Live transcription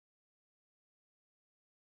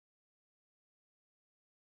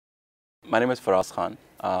My name is Faraz Khan.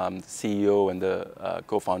 I'm the CEO and the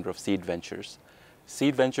co-founder of Seed Ventures.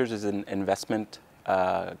 Seed Ventures is an investment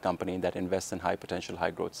company that invests in high potential,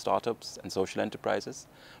 high growth startups and social enterprises.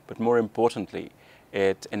 But more importantly,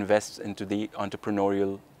 it invests into the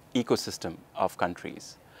entrepreneurial ecosystem of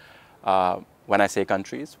countries. When I say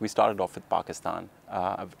countries, we started off with Pakistan,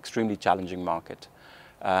 an extremely challenging market.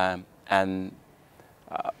 From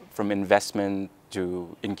investment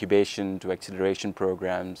to incubation, to acceleration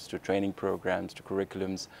programs, to training programs, to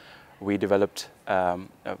curriculums, we developed a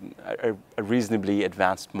reasonably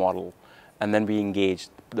advanced model. And then we engaged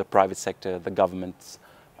the private sector, the governments,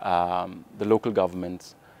 the local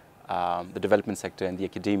governments, the development sector and the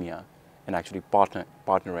academia in actually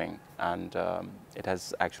partnering. And it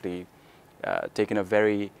has actually taken a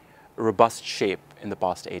very robust shape in the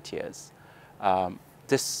past 8 years.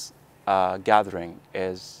 This gathering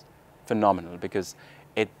is phenomenal because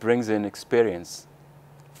it brings in experience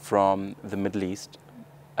from the Middle East,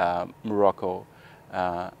 Morocco,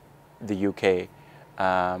 the UK,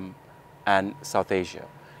 and South Asia.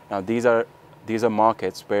 Now these are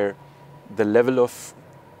markets where the level of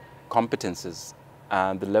competences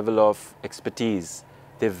and the level of expertise,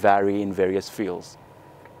 they vary in various fields.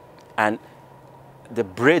 And the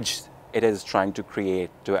bridge it is trying to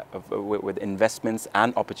create with investments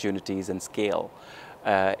and opportunities and scale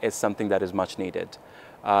is something that is much needed.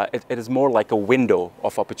 It is more like a window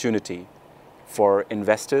of opportunity for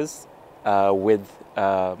investors with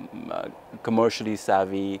commercially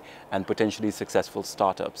savvy and potentially successful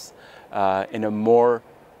startups in a more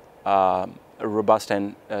robust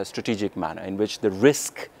and strategic manner in which the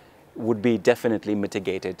risk would be definitely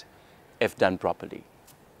mitigated if done properly.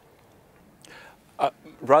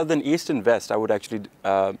 Rather than East and West, I would actually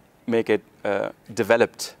make it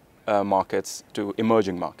developed markets to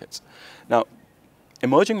emerging markets. Now,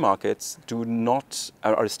 emerging markets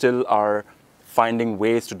still are finding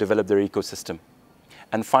ways to develop their ecosystem.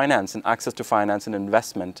 And finance and access to finance and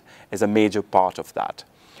investment is a major part of that.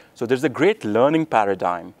 So there's a great learning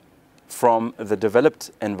paradigm from the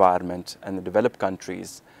developed environment and the developed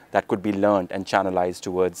countries that could be learned and channelized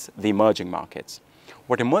towards the emerging markets.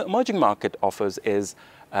 What emerging market offers is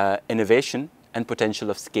innovation and potential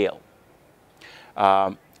of scale,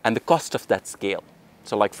 and the cost of that scale.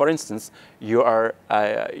 So, like for instance, you've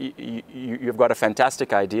got a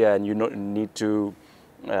fantastic idea and you need to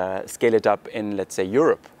scale it up in, let's say,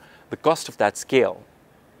 Europe. The cost of that scale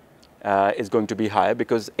is going to be higher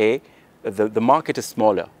because the market is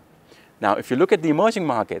smaller. Now, if you look at the emerging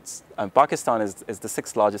markets, Pakistan is the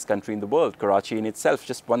 6th largest country in the world. Karachi in itself,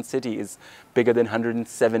 just one city, is bigger than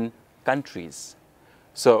 107 countries.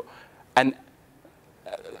 So, and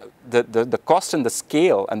the cost and the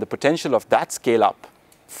scale and the potential of that scale up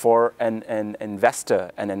for an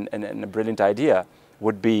investor and a brilliant idea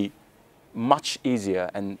would be much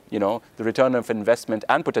easier. And the return of investment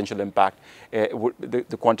and potential impact,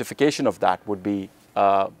 the quantification of that would be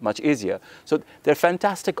much easier. So they're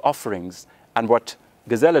fantastic offerings, and what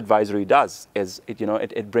Gazelle Advisory does is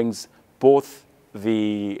it brings both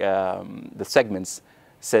the segments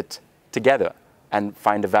sit together and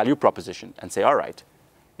find a value proposition and say, all right,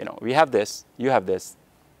 we have this, you have this,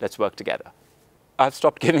 let's work together. I've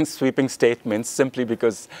stopped giving sweeping statements simply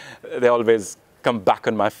because they always come back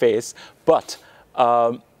on my face, but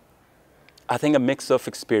I think a mix of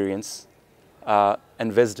experience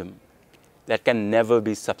and wisdom that can never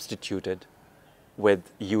be substituted with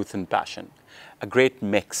youth and passion. A great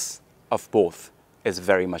mix of both is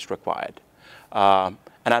very much required. And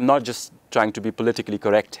I'm not just trying to be politically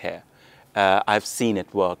correct here. I've seen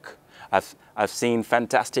it work. I've seen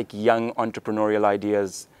fantastic young entrepreneurial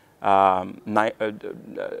ideas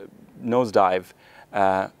nosedive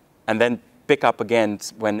and then pick up again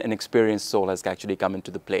when an experienced soul has actually come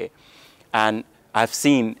into the play. And I've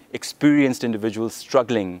seen experienced individuals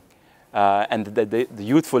struggling and the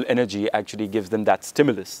youthful energy actually gives them that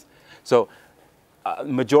stimulus. So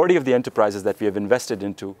majority of the enterprises that we have invested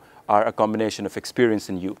into are a combination of experience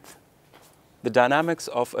and youth. The dynamics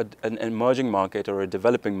of an emerging market or a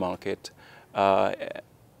developing market,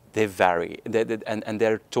 they vary, and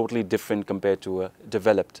they're totally different compared to a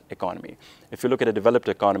developed economy. If you look at a developed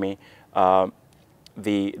economy,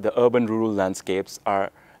 the urban-rural landscapes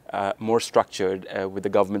are more structured with the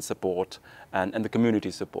government support and the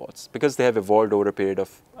community supports because they have evolved over a period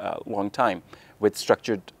of long time with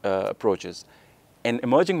structured approaches. In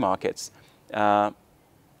emerging markets, the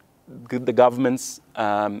governments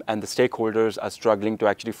and the stakeholders are struggling to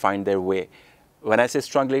actually find their way. When I say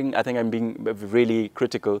struggling, I think I'm being really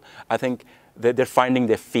critical. I think they're finding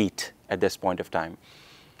their feet at this point of time.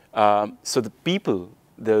 So the people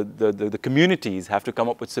the communities have to come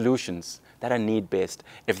up with solutions that are need-based.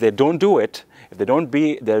 If they don't do it, if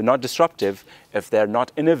they're not disruptive, if they're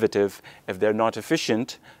not innovative, if they're not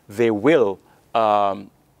efficient, they will, they'll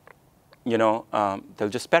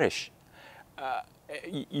just perish.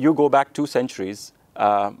 You go back 2 centuries,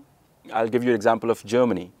 I'll give you an example of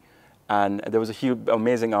Germany. And there was a huge,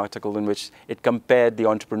 amazing article in which it compared the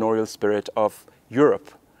entrepreneurial spirit of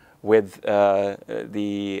Europe with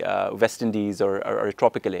the West Indies or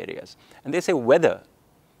tropical areas. And they say weather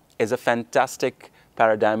is a fantastic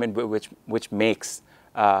paradigm in which makes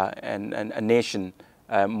a nation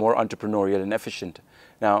more entrepreneurial and efficient.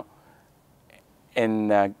 Now,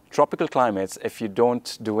 in tropical climates, if you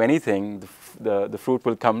don't do anything, the fruit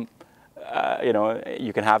will come.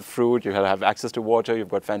 You can have fruit, you have access to water, you've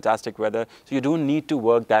got fantastic weather. So you don't need to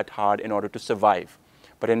work that hard in order to survive.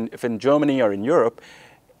 But if in Germany or in Europe,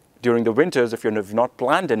 during the winters, if you've not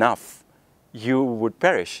planned enough, you would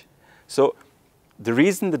perish. So the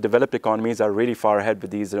reason the developed economies are really far ahead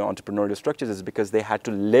with these entrepreneurial structures is because they had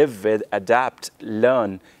to live with, adapt,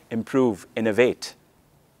 learn, improve, innovate.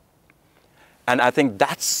 And I think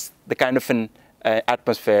that's the kind of an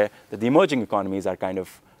atmosphere that the emerging economies are kind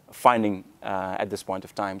of finding at this point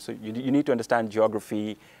of time. So you need to understand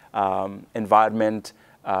geography, environment,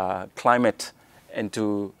 climate,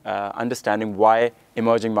 into understanding why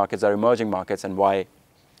emerging markets are emerging markets and why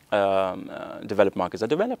developed markets are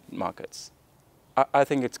developed markets. I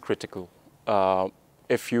think it's critical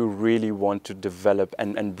if you really want to develop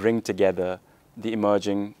and bring together the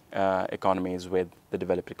emerging economies with the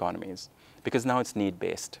developed economies, because now it's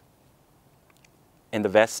need-based. In the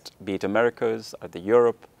West, be it Americas or the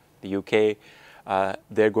Europe, the UK,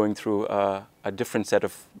 they're going through a different set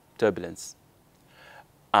of turbulence.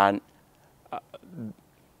 And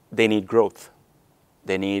they need growth.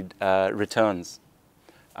 They need returns.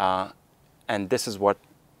 And this is what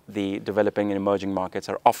the developing and emerging markets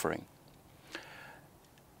are offering.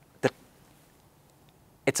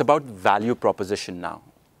 It's about value proposition now.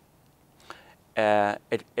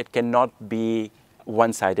 It cannot be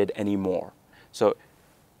one-sided anymore. So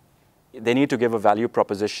they need to give a value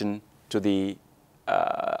proposition to the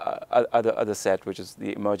other set, which is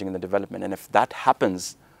the emerging and the development. And if that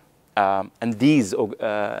happens, and these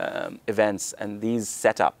events and these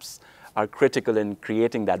setups are critical in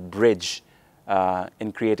creating that bridge,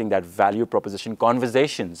 in creating that value proposition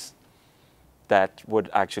conversations that would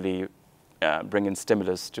actually bring in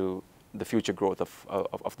stimulus to the future growth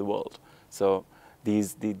of the world. So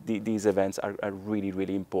these events are really,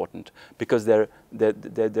 really important because they're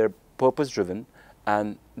purpose-driven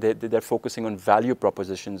and they're focusing on value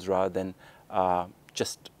propositions rather than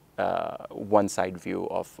just one-side view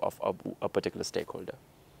of a particular stakeholder.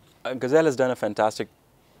 Gazelle has done a fantastic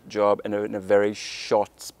job in a very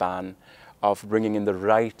short span of bringing in the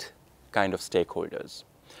right kind of stakeholders.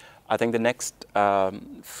 I think the next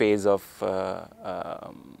phase of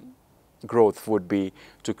growth would be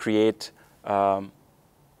to create, to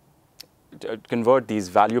convert these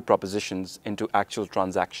value propositions into actual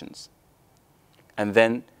transactions and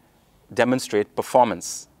then demonstrate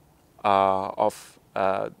performance of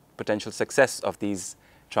potential success of these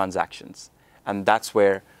transactions. And that's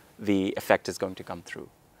where the effect is going to come through.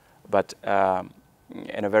 But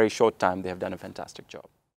in a very short time, they have done a fantastic job.